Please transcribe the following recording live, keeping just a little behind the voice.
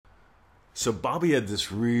So Bobby had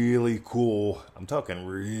this really cool, I'm talking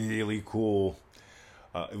really cool,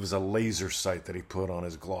 it was a laser sight that he put on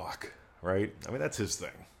his Glock, right? I mean, that's his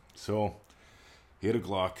thing. So he had a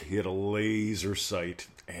Glock, he had a laser sight,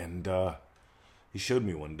 and he showed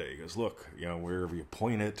me one day. He goes, look, wherever you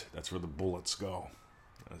point it, that's where the bullets go.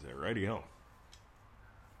 I said, rightio.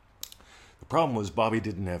 The problem was Bobby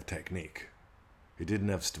didn't have technique. He didn't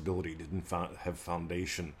have stability, didn't have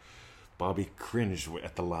foundation. Bobby cringed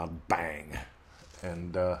at the loud bang.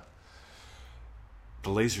 And the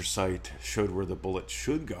laser sight showed where the bullet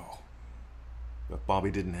should go. But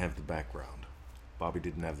Bobby didn't have the background. Bobby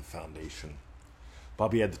didn't have the foundation.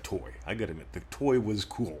 Bobby had the toy. I gotta admit, the toy was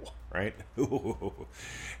cool, right?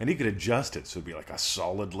 And he could adjust it so it'd be like a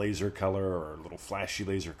solid laser color or a little flashy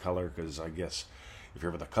laser color, because I guess if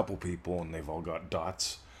you're with a couple people and they've all got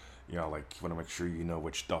dots, like you want to make sure you know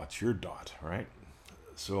which dot's your dot, right?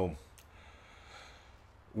 So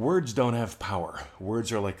words don't have power. Words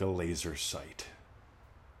are like a laser sight.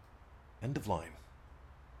 End of line.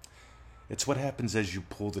 It's what happens as you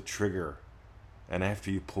pull the trigger, and after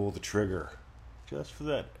you pull the trigger, just for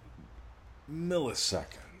that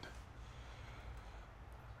millisecond,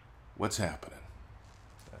 what's happening?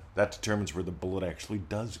 That determines where the bullet actually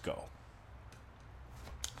does go.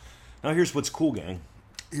 Now here's what's cool, gang.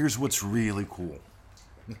 Here's what's really cool.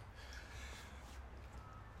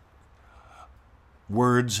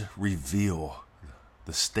 Words reveal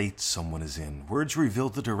the state someone is in. Words reveal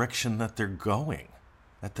the direction that they're going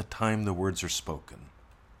at the time the words are spoken.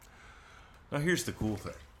 Now here's the cool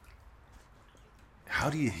thing. How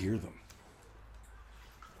do you hear them?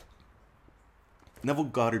 Neville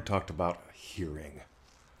Goddard talked about hearing.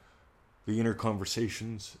 The inner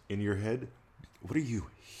conversations in your head. What are you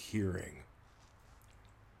hearing?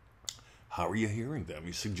 How are you hearing them?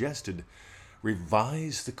 He suggested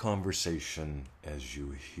revise the conversation as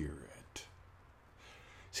you hear it.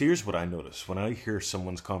 See, here's what I notice. When I hear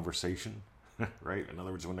someone's conversation, right? In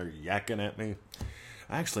other words, when they're yakking at me,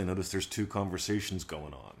 I actually notice there's two conversations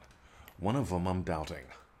going on. One of them I'm doubting.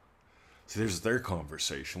 See, there's their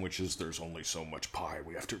conversation, which is there's only so much pie.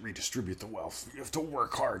 We have to redistribute the wealth. You have to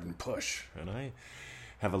work hard and push. And I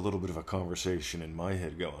have a little bit of a conversation in my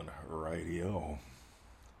head going, rightio.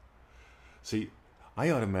 See, I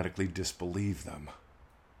automatically disbelieve them.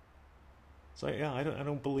 It's like, yeah, I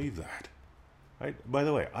don't believe that. By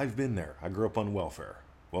the way, I've been there. I grew up on welfare.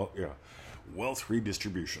 Well, yeah, wealth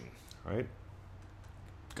redistribution, right?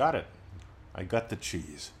 Got it. I got the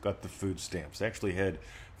cheese, got the food stamps. They actually had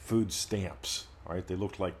food stamps, right? They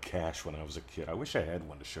looked like cash when I was a kid. I wish I had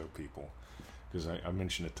one to show people, because I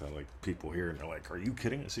mentioned it to like people here, and they're like, "Are you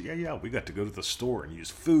kidding?" I said, "Yeah, we got to go to the store and use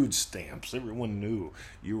food stamps. Everyone knew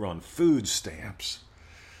you were on food stamps.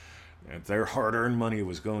 And their hard-earned money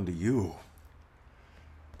was going to you."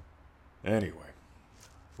 Anyway,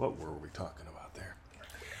 what were we talking about there?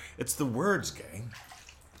 It's the words, gang.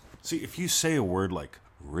 See, if you say a word like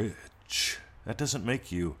rich, that doesn't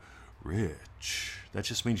make you rich. That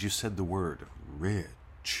just means you said the word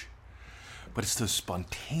rich. But it's those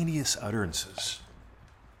spontaneous utterances.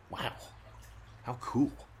 Wow, how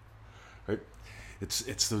cool, right?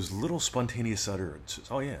 It's those little spontaneous utterances.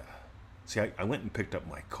 Oh yeah. See, I went and picked up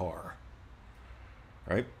my car,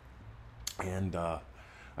 right? And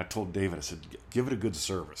I told David, I said, give it a good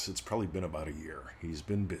service. It's probably been about a year. He's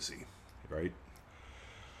been busy, right?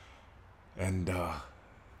 And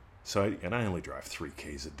so I only drive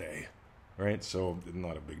 3Ks a day, right? So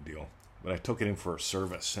not a big deal. But I took it in for a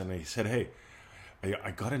service, and he said, hey,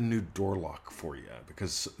 I got a new door lock for you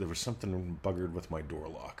because there was something buggered with my door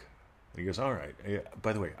lock. And he goes, all right.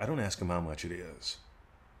 By the way, I don't ask him how much it is.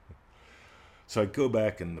 So I go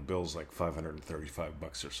back, and the bill's like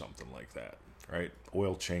 $535 or something like that, right?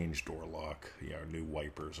 Oil change, door lock, new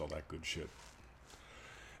wipers, all that good shit.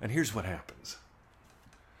 And here's what happens.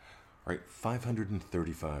 Right,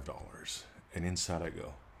 $535. And inside I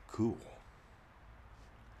go, cool.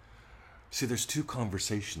 See, there's two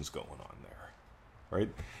conversations going on there, right?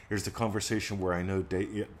 There's the conversation where I know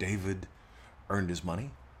David earned his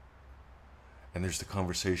money. And there's the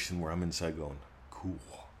conversation where I'm inside going, cool.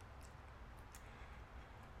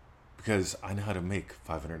 Because I know how to make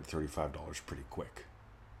 $535 pretty quick.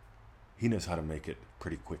 He knows how to make it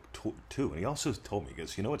pretty quick too. And he also told me, he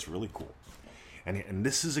goes, what's really cool? And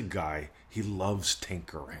this is a guy, he loves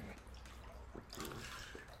tinkering.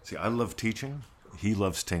 See, I love teaching. He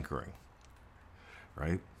loves tinkering.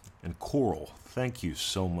 Right? And Coral, thank you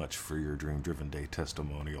so much for your Dream Driven Day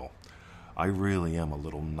testimonial. I really am a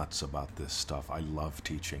little nuts about this stuff. I love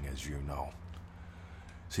teaching, as you know.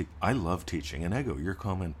 See, I love teaching. And Ego, your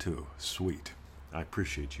comment too. Sweet. I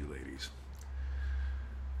appreciate you, ladies.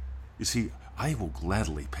 You see, I will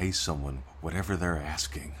gladly pay someone whatever they're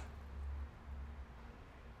asking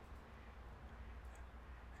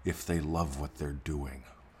if they love what they're doing.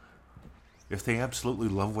 If they absolutely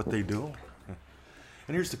love what they do.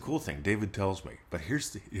 And here's the cool thing, David tells me, but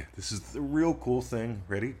this is the real cool thing.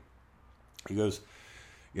 Ready? He goes,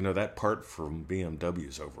 that part from BMW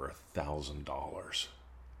is over $1,000.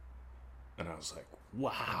 And I was like,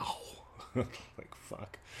 wow. Like,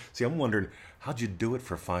 fuck. See, I'm wondering, how'd you do it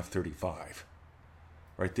for $535?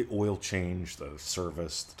 Right? The oil change, the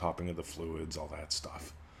service, the topping of the fluids, all that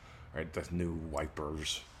stuff. Right? The new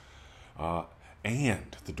wipers.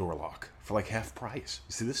 And the door lock for like half price.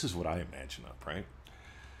 You see, this is what I imagine up, right?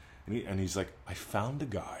 And he's like, I found a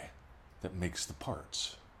guy that makes the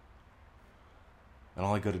parts. And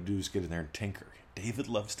all I got to do is get in there and tinker. David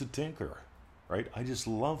loves to tinker, right? I just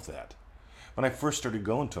love that. When I first started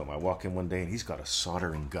going to him, I walk in one day and he's got a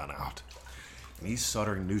soldering gun out. And he's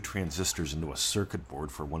soldering new transistors into a circuit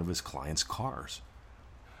board for one of his clients' cars.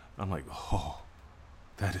 I'm like, oh,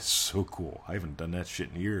 that is so cool. I haven't done that shit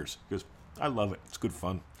in years. He goes, I love it. It's good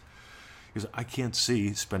fun. He goes, I can't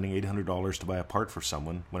see spending $800 to buy a part for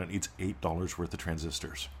someone when it needs $8 worth of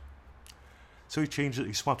transistors. So he changes it.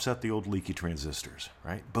 He swaps out the old leaky transistors,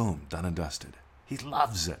 right? Boom, done and dusted. He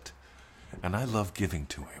loves it. And I love giving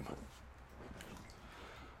to him.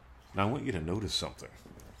 Now, I want you to notice something.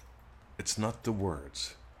 It's not the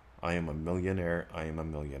words. I am a millionaire. I am a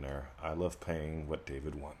millionaire. I love paying what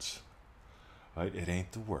David wants. Right? It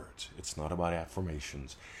ain't the words. It's not about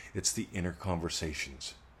affirmations. It's the inner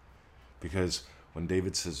conversations. Because when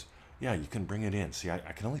David says, yeah, you can bring it in. See, I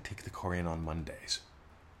can only take the car in on Mondays.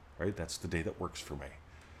 Right? That's the day that works for me.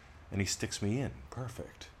 And he sticks me in.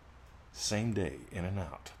 Perfect. Same day, in and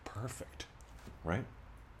out. Perfect. Right?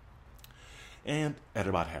 And at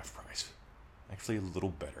about half price. Actually, a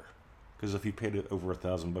little better. Because if he paid it over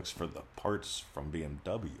 $1,000 for the parts from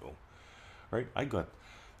BMW, right? I got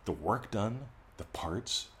the work done, the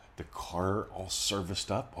parts, the car all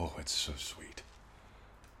serviced up. Oh, it's so sweet.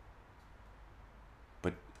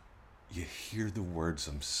 But you hear the words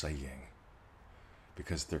I'm saying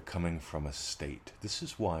because they're coming from a state. This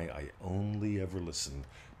is why I only ever listen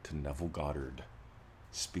to Neville Goddard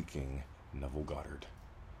speaking Neville Goddard.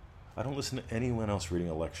 I don't listen to anyone else reading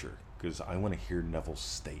a lecture because I want to hear Neville's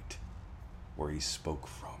state where he spoke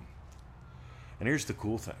from. And here's the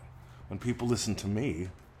cool thing. When people listen to me,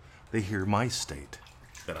 they hear my state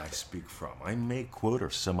that I speak from. I may quote or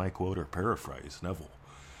semi-quote or paraphrase Neville,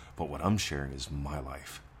 but what I'm sharing is my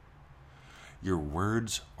life. Your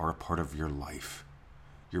words are a part of your life.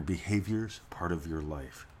 Your behaviors, part of your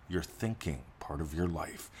life. Your thinking, part of your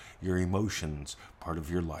life. Your emotions, part of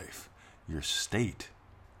your life. Your state,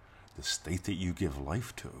 the state that you give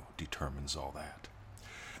life to, determines all that.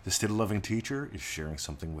 The State of Loving Teacher is sharing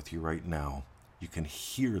something with you right now. You can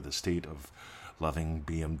hear the state of loving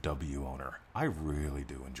BMW owner. I really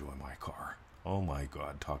do enjoy my car. Oh my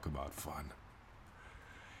God, talk about fun.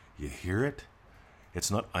 You hear it? It's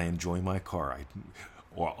not, I enjoy my car.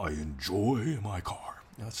 I enjoy my car.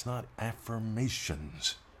 No, it's not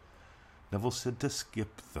affirmations. Neville said to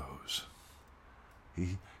skip those.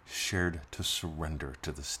 He shared to surrender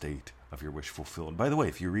to the state of your wish fulfilled. By the way,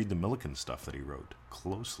 if you read the Millikan stuff that he wrote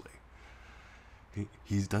closely,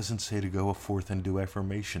 he doesn't say to go forth and do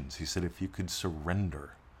affirmations. He said if you could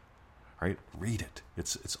surrender, right? Read it.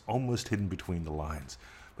 It's almost hidden between the lines.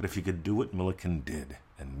 But if you could do what Millikan did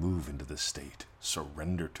and move into the state,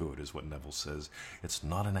 surrender to it is what Neville says. It's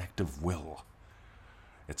not an act of will.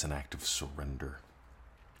 It's an act of surrender.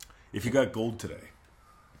 If you got gold today,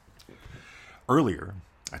 earlier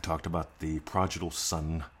I talked about the Prodigal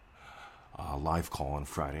Son live call on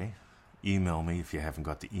Friday. Email me if you haven't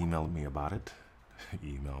got the email me about it.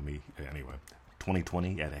 Email me anyway,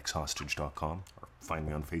 2020@exhostage.com, or find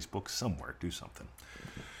me on Facebook somewhere. Do something.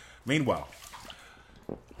 Meanwhile,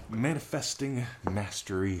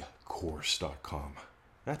 manifestingmasterycourse.com.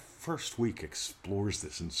 That first week explores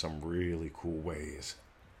this in some really cool ways.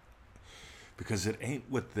 Because it ain't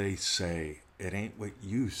what they say. It ain't what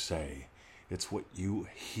you say. It's what you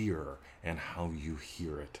hear and how you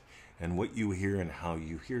hear it. And what you hear and how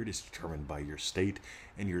you hear it is determined by your state.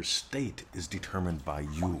 And your state is determined by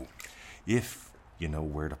you. If you know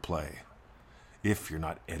where to play. If you're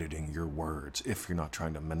not editing your words. If you're not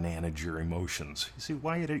trying to manage your emotions. You see,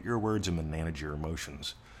 why edit your words and manage your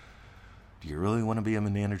emotions? Do you really want to be a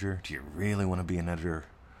manager? Do you really want to be an editor?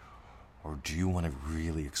 Or do you want to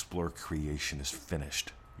really explore creation as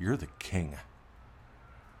finished? You're the king.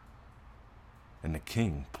 And the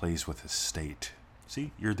king plays with his state.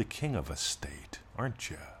 See, you're the king of a state, aren't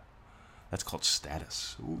you? That's called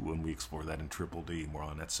status. Ooh, and we explore that in Triple D. More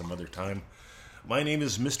on that some other time. My name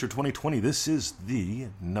is Mr. 2020. This is the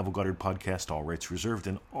Neville Goddard podcast, all rights reserved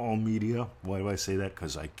in all media. Why do I say that?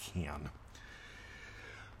 Because I can.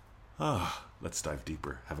 Let's dive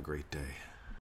deeper. Have a great day.